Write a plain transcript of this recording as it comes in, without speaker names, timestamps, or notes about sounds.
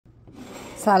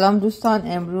سلام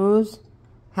دوستان، امروز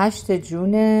 8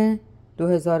 جون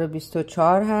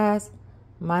 2024 هست.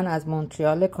 من از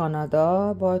مونتریال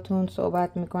کانادا باهاتون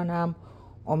صحبت میکنم.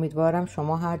 امیدوارم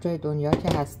شما هر جای دنیا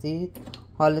که هستید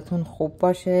حالتون خوب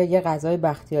باشه. یه غذای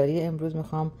بختیاری امروز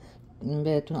میخوام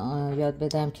بهتون یاد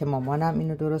بدم که مامانم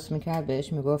اینو درست میکرد،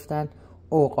 بهش میگفتن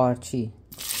قارچی.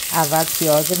 اول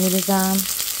پیاز میریزم،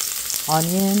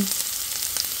 آنین،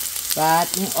 بعد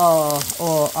این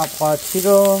آب قارچی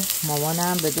رو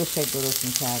مامانم به دو شکل درست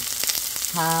میکرد،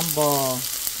 هم با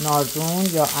ناردون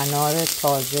یا انار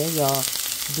تازه یا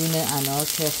دون انار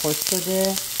که خوش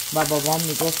شده، و بابام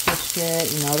میگفتش که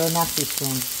اینا رو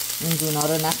نخیسون، این دونا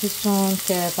رو نخیسون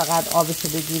که فقط آبشو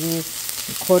بگیری،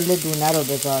 کل دونه رو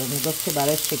بذار. میگفت که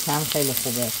برای شکم خیلی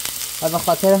خوبه و به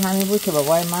خاطر همین بود که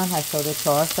بابای من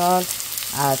 84 سال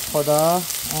از خدا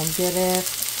عمر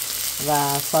گرفت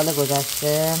و سال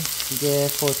گذشته دیگه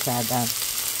فوت کردن.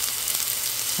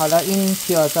 حالا این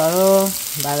پیازا رو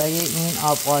برای این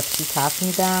آب قارچی تفت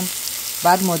میدم.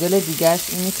 بعد مدل دیگرش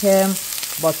اینی که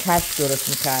با کشک درست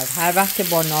میکرد. هر وقت که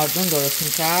با ناردون درست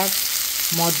میکرد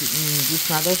ما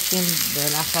دوست نداشتیم،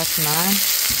 بالاخص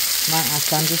من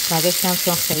اصلا دوست نداشتم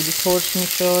چون خیلی ترش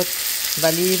میشد،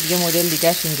 ولی یه مدل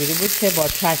دیگرش اینجوری بود که با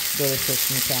کشک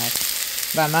درستش میکرد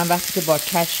و من وقتی که با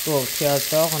کشک و پیاز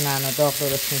داغ و نعنا داغ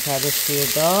درست میکرد و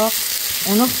شیر داغ،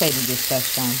 اونو خیلی دوست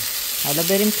داشتم. حالا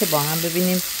بریم که با هم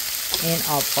ببینیم این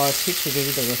آب قارچی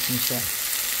چجوری درست میشه.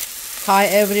 Hi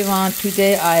everyone,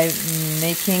 today I'm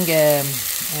making a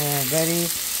very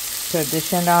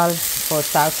traditional for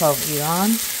south of Iran.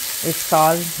 It's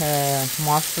called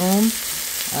mushroom,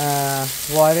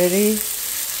 watery.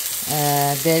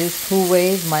 There is two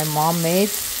ways my mom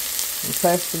made. The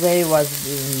first way was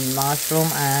mushroom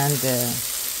and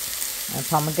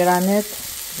pomegranate.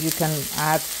 You can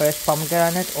add fresh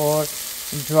pomegranate or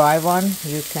dry one.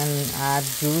 You can add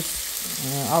juice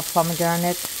of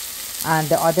pomegranate. And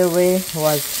the other way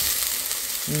was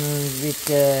with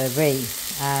whey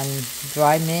and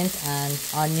dry mint and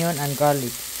onion and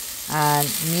garlic. And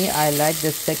me, I like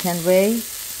the second way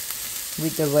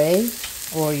with the whey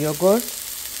or yogurt.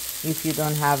 If you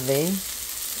don't have whey,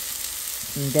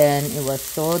 then it was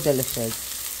so delicious.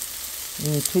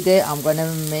 Today I'm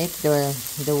gonna make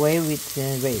the whey with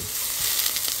whey.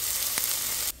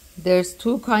 There's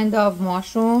two kind of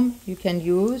mushroom you can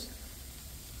use.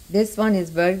 This one is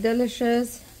very delicious,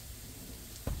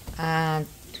 and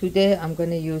today I'm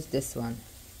gonna use this one.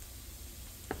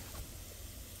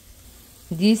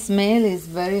 This meal is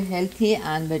very healthy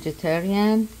and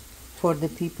vegetarian for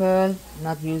the people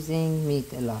not using meat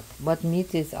a lot, but meat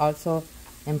is also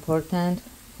important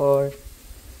for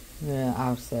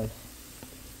ourselves.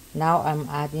 Now I'm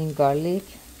adding garlic.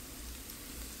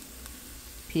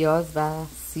 پیاز و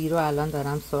سیر رو الان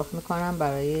دارم سرخ میکنم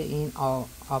برای این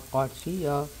آب قارچی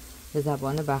یا به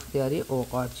زبان بختیاری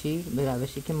قارچی، به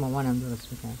روشی که مامانم درست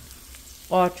میکنه.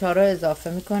 قارچا رو اضافه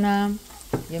میکنم،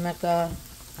 یه مقدار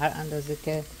هر اندازه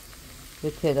که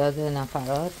به تعداد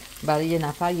نفرات. برای یه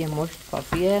نفر یه مشت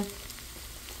کافیه.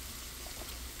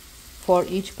 For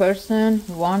each person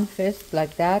 1 fist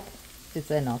like that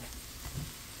is enough.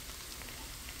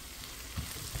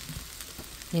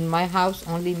 In my house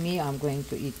only me I'm going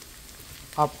to eat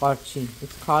ab qarchi.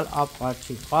 It's called ab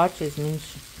qarchi. Qarchi means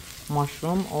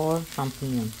mushroom or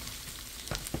champignon.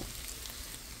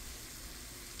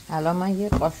 الان من یه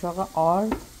قاشق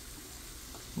آرد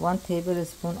 1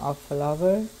 tablespoon of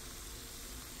flour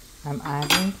I'm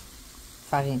adding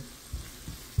farine.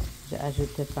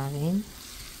 j'ajoute farine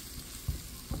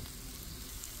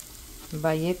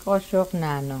و یک قاشق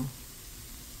نعنا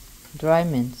dry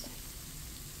mint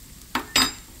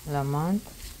لامانت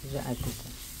j'ajoute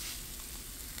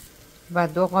و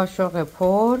 2 قاشق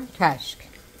پر کشک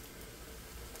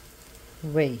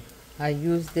whey. I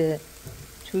use the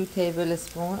 2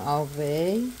 tablespoon of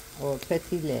whey or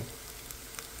petit lait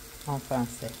en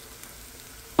français.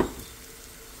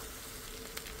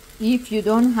 If you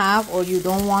don't have or you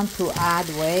don't want to add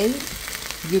whey,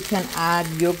 you can add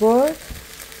yogurt,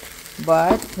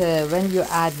 but when you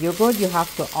add yogurt you have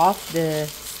to off the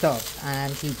stove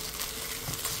and heat.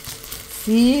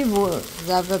 Si vous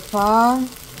n'avez pas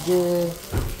de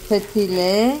petit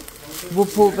lait, vous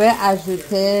pouvez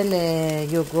ajouter le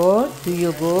yogourt, du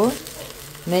yogourt,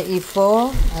 mais il faut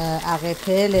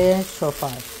arrêter le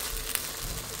chauffage.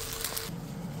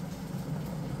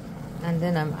 And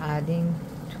then I'm adding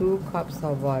 2 cups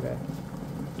of water.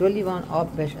 2 لیوان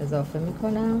آب بهش اضافه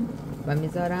میکنم و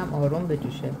میذارم آروم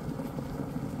بجوشه.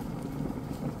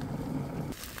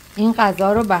 این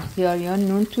غذا رو بختیاریان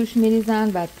نون توش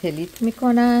میریزن و پلیت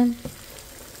میکنن.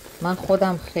 من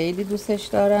خودم خیلی دوستش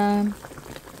دارم.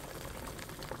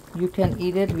 You can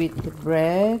eat it with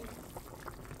bread,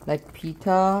 like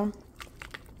pita.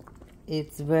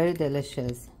 It's very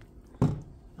delicious.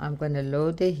 I'm gonna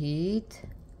lower the heat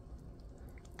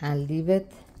and leave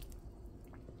it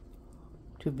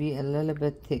to be a little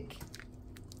bit thick,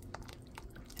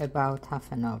 about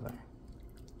half an hour.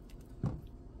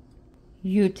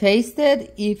 You taste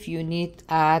it. If you need to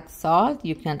add salt,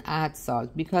 you can add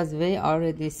salt because we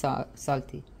already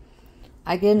salty.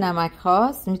 اگه نمک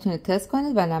خواست میتونید تست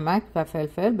کنید و نمک و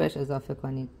فلفل بهش اضافه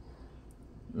کنید.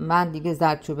 من دیگه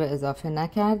زردچوبه اضافه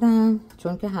نکردم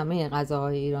چون که همه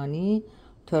غذاهای ایرانی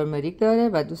ترمریک داره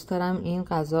و دوست دارم این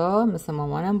غذا مثل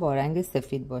مامانم با رنگ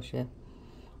سفید باشه.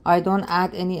 I don't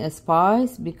add any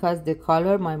spice because the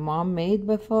color my mom made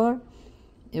before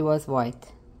it was white,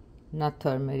 not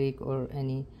turmeric or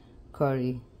any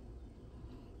curry.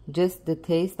 Just the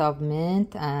taste of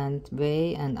mint and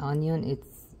bay and onion.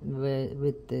 It's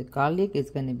with the garlic. It's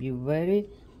gonna be very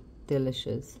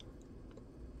delicious.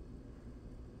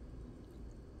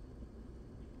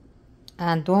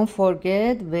 And don't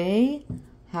forget, whey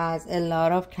has a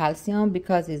lot of calcium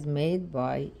because it's made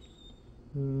by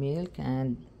milk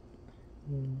and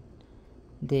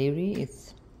dairy.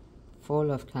 It's full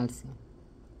of calcium.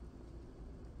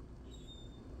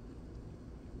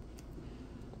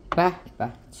 به به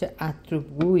چه عطر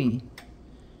بویی.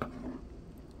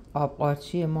 آب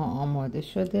قارچی ما آماده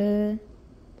شده.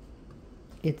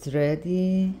 It's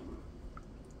ready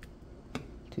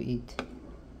to eat.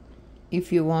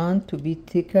 If you want to be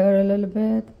thicker a little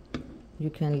bit, you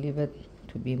can leave it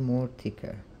to be more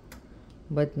thicker.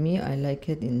 But me, I like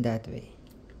it in that way.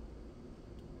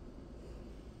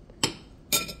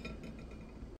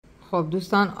 خب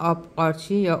دوستان، آب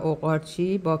قارچی یا او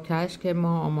قارچی با کشک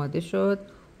ما آماده شد.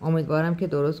 امیدوارم که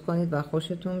درست کنید و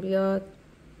خوشتون بیاد.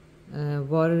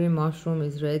 Watery mushroom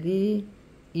is ready.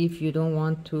 If you don't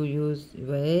want to use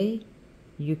whey,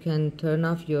 you can turn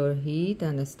off your heat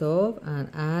and stove and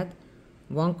add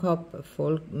 1 cup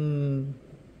full,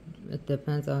 it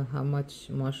depends on how much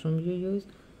mushroom you use,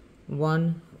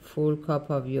 1 full cup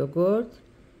of yogurt,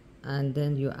 and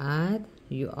then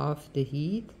you off the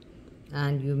heat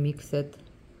and you mix it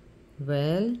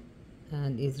well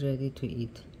and it's ready to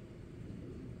eat.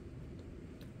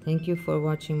 Thank you for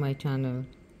watching my channel.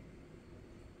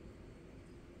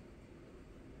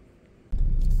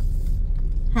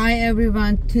 Hi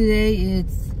everyone, today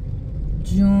is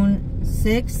June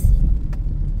 6th,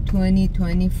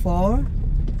 2024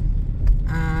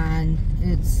 and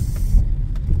it's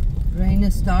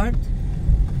rain start.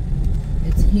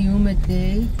 It's humid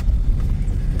day.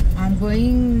 I'm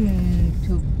going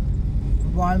to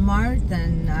Walmart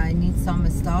and I need some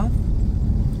stuff.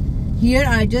 Here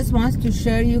I just want to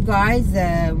share you guys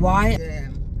why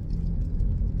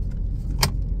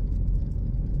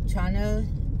channel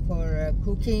for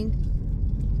cooking,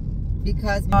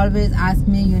 because always ask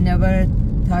me, you never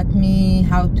taught me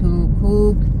how to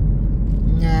cook,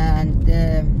 and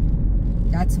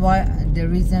that's why the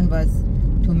reason was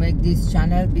to make this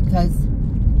channel, because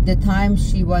the time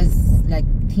she was like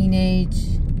teenage,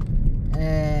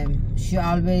 she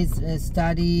always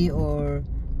study or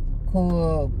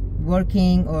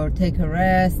working or take a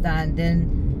rest, and then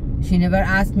she never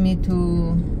asked me to,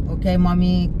 okay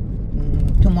mommy,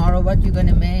 tomorrow what you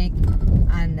gonna make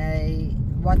and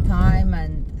what time,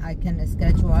 and I can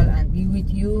schedule and be with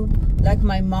you. Like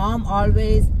my mom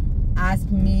always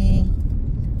asked me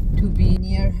to be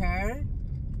near her,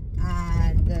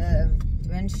 and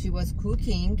when she was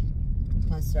cooking,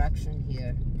 construction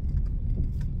here,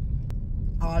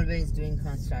 always doing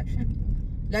construction.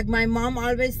 Like my mom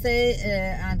always say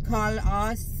and call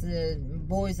us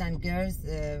boys and girls,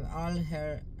 all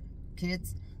her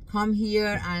kids, come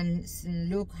here and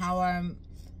look how I'm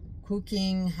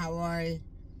cooking, how I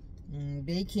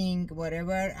baking,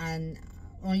 whatever. And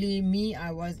only me,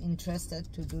 I was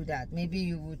interested to do that. Maybe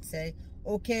you would say,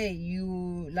 okay,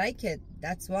 you like it,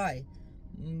 that's why.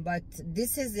 But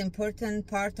this is important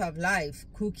part of life,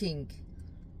 cooking.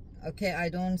 Okay, I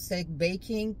don't say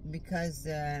baking because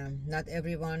not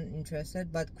everyone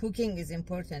interested, but cooking is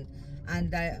important.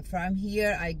 And from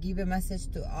here I give a message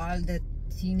to all the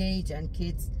teenage and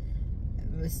kids.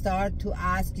 Start to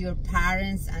ask your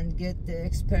parents and get the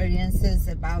experiences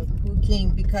about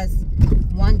cooking, because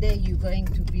one day you're going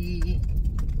to be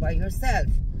by yourself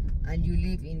and you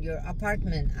live in your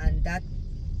apartment, and that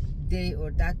day or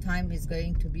that time is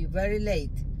going to be very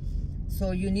late.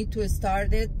 So you need to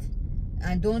start it,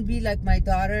 and don't be like my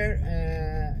daughter.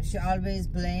 She always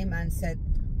blame and said,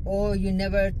 oh, you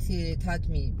never taught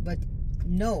me. But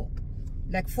no,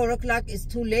 like 4 o'clock is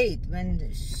too late.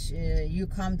 When you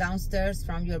come downstairs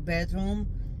from your bedroom,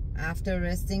 after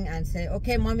resting and say,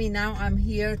 okay, mommy, now I'm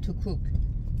here to cook.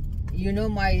 You know,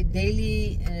 my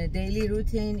daily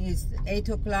routine is 8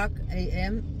 o'clock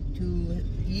a.m. to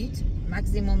eat,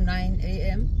 maximum 9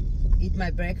 a.m. eat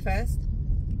my breakfast,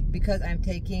 because I'm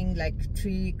taking like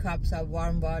 3 cups of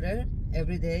warm water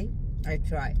every day. I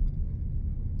try.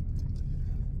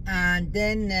 And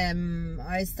then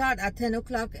I start at 10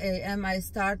 o'clock a.m. I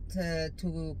start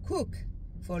to cook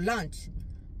for lunch,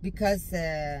 because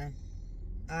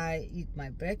I eat my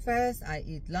breakfast, I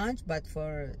eat lunch, but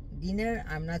for dinner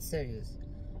I'm not serious.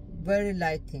 Very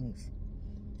light things.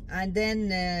 And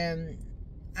then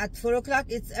at 4 o'clock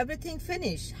it's everything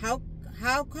finished.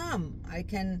 How come I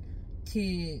can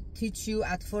teach you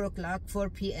at 4 o'clock, 4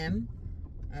 p.m.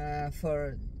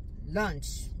 For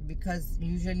lunch? Because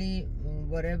usually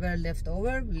whatever left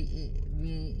over, we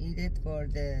eat it for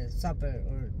the supper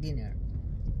or dinner.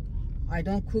 I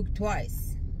don't cook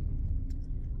twice.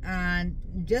 And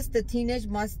just the teenage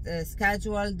must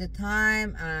schedule the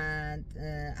time and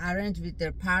arrange with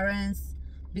their parents,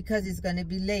 because it's going to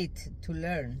be late to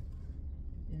learn.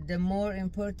 The more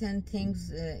important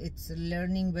things, it's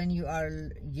learning when you are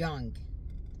young,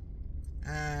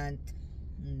 and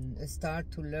start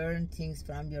to learn things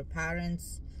from your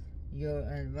parents, your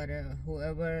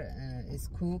whoever is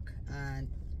cook, and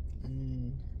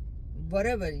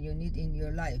whatever you need in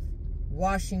your life.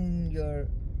 Washing your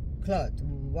clothes,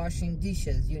 washing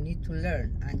dishes, you need to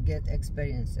learn and get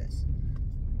experiences.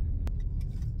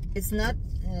 It's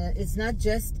not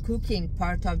just cooking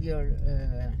part of your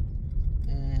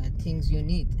things you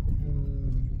need.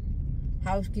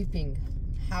 Housekeeping,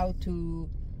 how to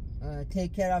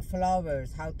take care of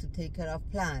flowers, how to take care of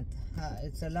plants.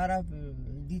 It's a lot of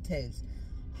details.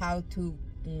 How to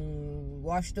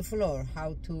wash the floor,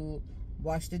 how to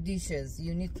wash the dishes.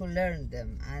 You need to learn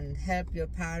them and help your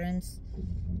parents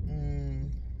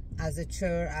as a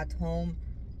chore at home,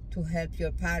 to help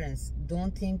your parents.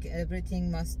 Don't think everything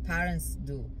must parents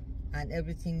do and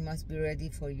everything must be ready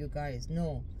for you guys.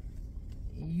 No,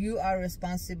 you are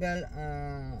responsible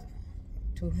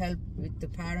to help with the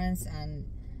parents and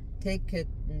take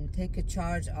a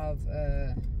charge of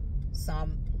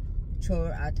some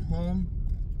chore at home.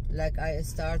 Like I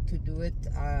start to do it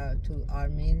to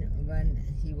Armin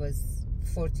when he was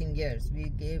 14 years. We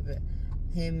gave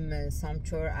him some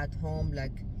chore at home,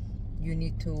 like you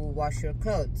need to wash your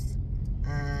clothes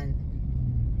and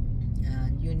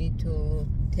you need to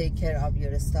take care of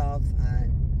your stuff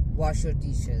and wash your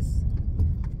dishes.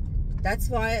 That's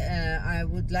why I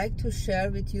would like to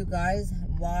share with you guys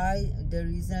why the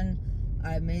reason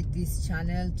I made this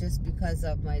channel, just because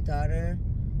of my daughter,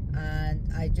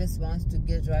 and I just want to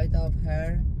get rid of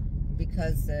her,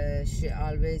 because she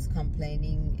always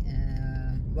complaining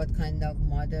what kind of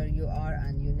mother you are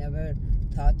and you never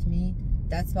taught me.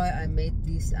 That's why I made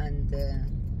this and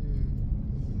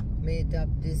made up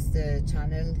this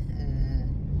channel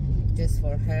just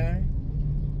for her,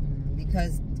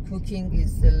 because cooking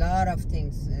is a lot of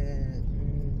things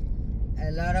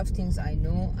I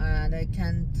know, and I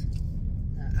can't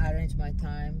arrange my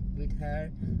time with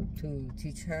her to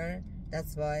teach her.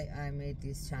 That's why I made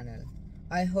this channel.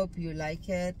 I hope you like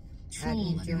it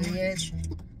and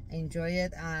enjoy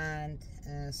it and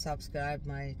subscribe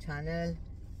my channel.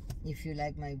 If you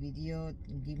like my video,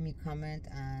 give me comment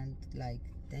and like.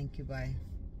 Thank you. Bye.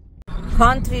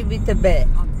 Country with a B.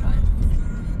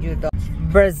 You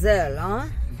don't. Brazil, huh?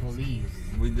 Belize.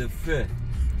 With the F.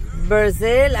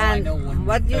 Brazil and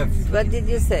what did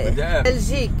you say?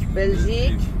 Belgique,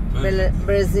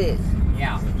 Brazil.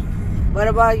 Yeah. What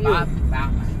about you?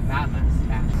 Bahamas.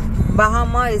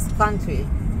 Bahama is country.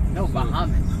 No,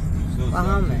 Bahamas.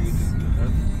 Bahamas.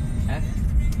 F.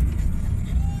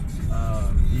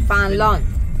 Finland.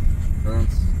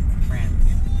 France.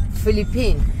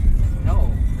 Philippines.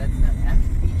 No, that's not F.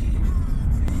 Fiji.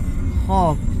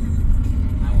 Oh,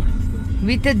 I want to.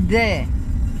 with a D.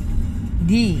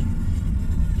 D.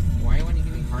 Why you want to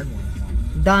give me hard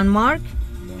ones? Denmark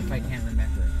If I can't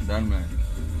remember. Denmark.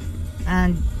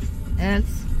 and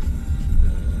else.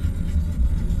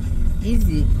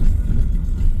 Easy.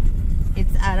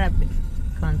 It's Arabic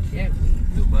country. Yeah,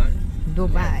 Dubai.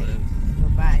 Dubai.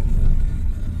 Dubai.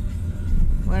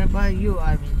 What about you,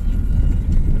 Armin?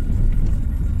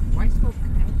 why so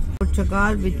kind?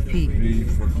 Portugal with P.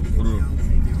 For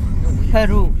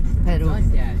Peru. Peru.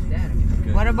 Yeah, that.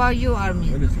 What about you,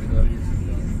 Armin? What is it?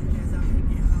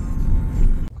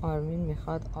 آرمین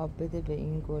میخواد آب بده به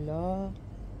این گلای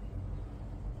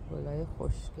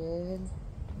خوشگل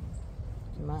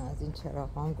که من از این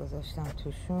چراغان گذاشتم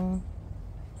توشون.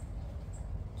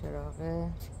 چراغه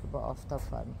که با آفتاب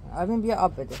کار میکنه. آرمین بیا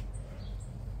آب بده.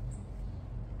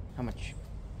 How much?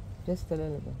 Just a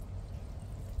little bit.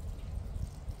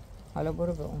 حالا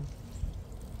برو به اون.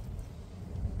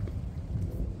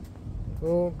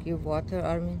 Go give water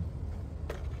آرمین.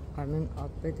 آرمین آب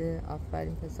بده.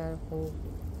 آفرین پسر خوب.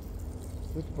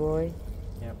 Good boy.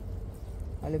 Yep.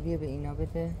 حالا بیا به اینا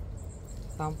بده.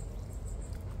 کام.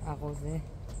 اغوزه.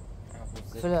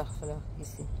 Apples. فلخ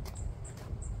ایسی.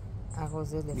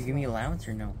 اغوزه You give me allowance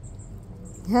or no?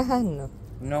 No.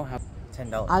 No, how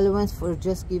 $10. Allowance for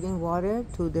just giving water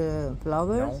to the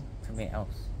flowers? No, something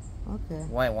else. Okay.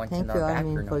 Why? I want Thank $10 you, back or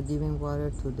Armin, no? for giving water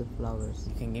to the flowers.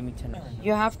 You can give me $10.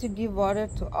 You have to give water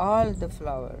to all the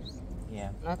flowers, Yeah.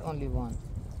 not only one.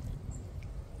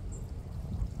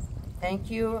 Thank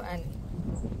you, and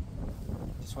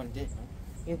This one did. No?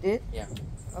 you did? Yeah.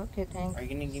 Okay, thanks. Are you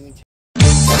gonna give me